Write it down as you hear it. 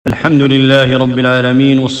الحمد لله رب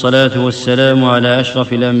العالمين، والصلاة والسلام على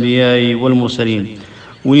أشرف الأنبياء والمرسلين.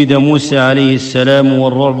 ولد موسى عليه السلام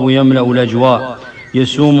والرعب يملأ الأجواء،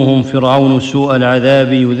 يسومهم فرعون سوء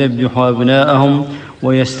العذاب، يذبح أبناءهم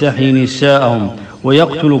ويستحيي نساءهم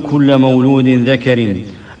ويقتل كل مولود ذكر.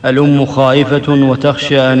 الأم خائفة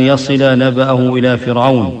وتخشى أن يصل نبأه إلى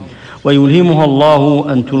فرعون، ويلهمها الله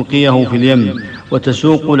أن تلقيه في اليم،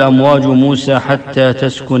 وتسوق الأمواج موسى حتى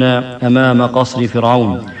تسكن أمام قصر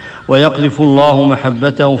فرعون. ويقذف الله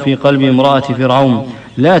محبته في قلب امرأة فرعون: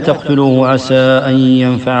 لا تقتلوه عسى أن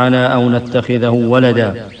ينفعنا أو نتخذه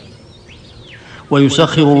ولدا.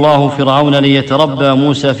 ويسخر الله فرعون ليتربى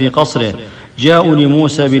موسى في قصره. جاءوا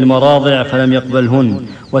لموسى بالمراضع فلم يقبلهن،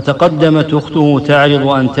 وتقدمت أخته تعرض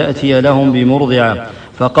أن تأتي لهم بمرضعة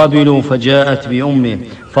فقبلوا، فجاءت بأمه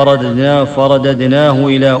فرددناه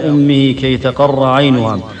إلى أمه كي تقر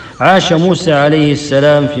عينها. عاش موسى عليه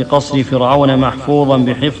السلام في قصر فرعون محفوظا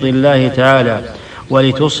بحفظ الله تعالى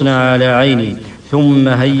ولتصنع على عيني. ثم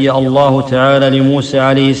هيأ الله تعالى لموسى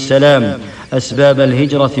عليه السلام أسباب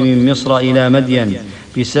الهجرة من مصر إلى مدين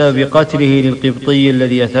بسبب قتله للقبطي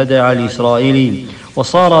الذي اتدعى الإسرائيلي،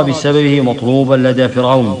 وصار بسببه مطلوبا لدى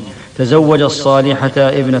فرعون. تزوج الصالحة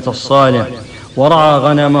ابنة الصالح ورعى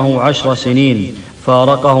غنمه 10 سنين،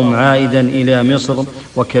 فارقهم عائدا إلى مصر،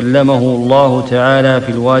 وكلمه الله تعالى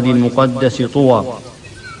في الوادي المقدس طوى،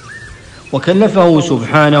 وكلفه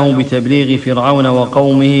سبحانه بتبليغ فرعون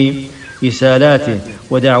وقومه رسالاته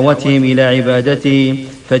ودعوتهم إلى عبادته.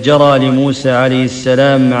 فجرى لموسى عليه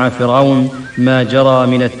السلام مع فرعون ما جرى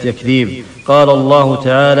من التكذيب. قال الله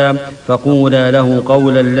تعالى: فقولا له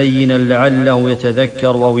قولا لينا لعله يتذكر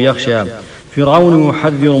أو يخشى. فرعون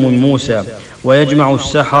يحذر من موسى ويجمع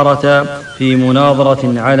السحرة في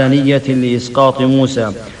مناظرة علنية لإسقاط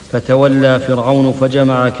موسى، فتولى فرعون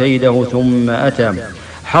فجمع كيده ثم أتى.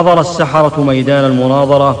 حضر السحرة ميدان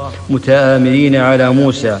المناظرة متآمرين على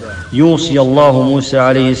موسى. يوصي الله موسى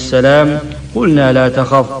عليه السلام: قلنا لا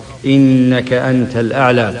تخف إنك أنت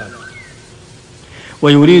الأعلى.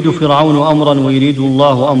 ويريد فرعون أمرا ويريد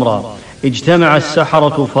الله أمرا. اجتمع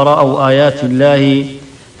السحرة فرأوا آيات الله،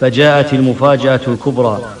 فجاءت المفاجأة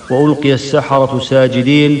الكبرى، وألقي السحرة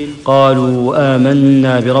ساجدين قالوا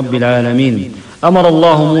آمنا برب العالمين. أمر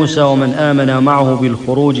الله موسى ومن آمن معه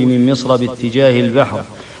بالخروج من مصر باتجاه البحر،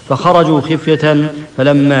 فخرجوا خفية.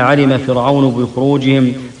 فلما علم فرعون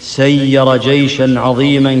بخروجهم سير جيشا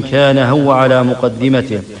عظيما كان هو على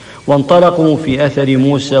مقدمته، وانطلقوا في أثر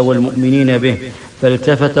موسى والمؤمنين به.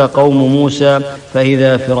 فالتفت قوم موسى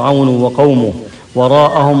فإذا فرعون وقومه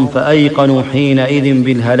وراءهم، فأيقنوا حينئذ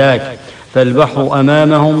بالهلاك، فالبحر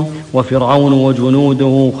أمامهم وفرعون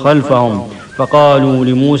وجنوده خلفهم. فقالوا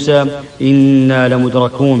لموسى: إنا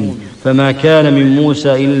لمدركون. فما كان من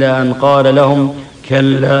موسى إلا أن قال لهم: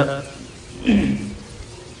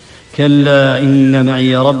 كلا إن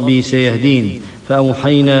معي ربي سيهدين.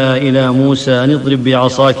 فأوحينا إلى موسى أن اضرب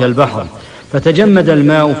بعصاك البحر، فتجمد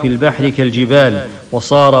الماء في البحر كالجبال،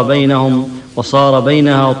 وصار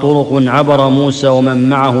بينها طرق. عبر موسى ومن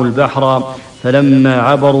معه البحر، فلما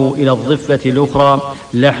عبروا إلى الضفة الأخرى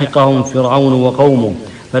لحقهم فرعون وقومه،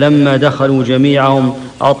 فلما دخلوا جميعهم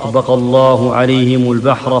أطبق الله عليهم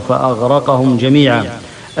البحر فأغرقهم جميعا.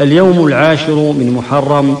 اليوم 10 من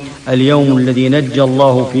محرم، اليوم الذي نجى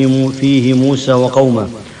الله فيه موسى وقومه،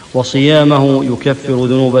 وصيامه يكفر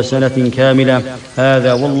ذنوب سنة كاملة.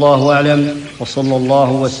 هذا والله أعلم، وصلى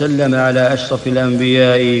الله وسلم على أشرف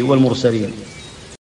الأنبياء والمرسلين.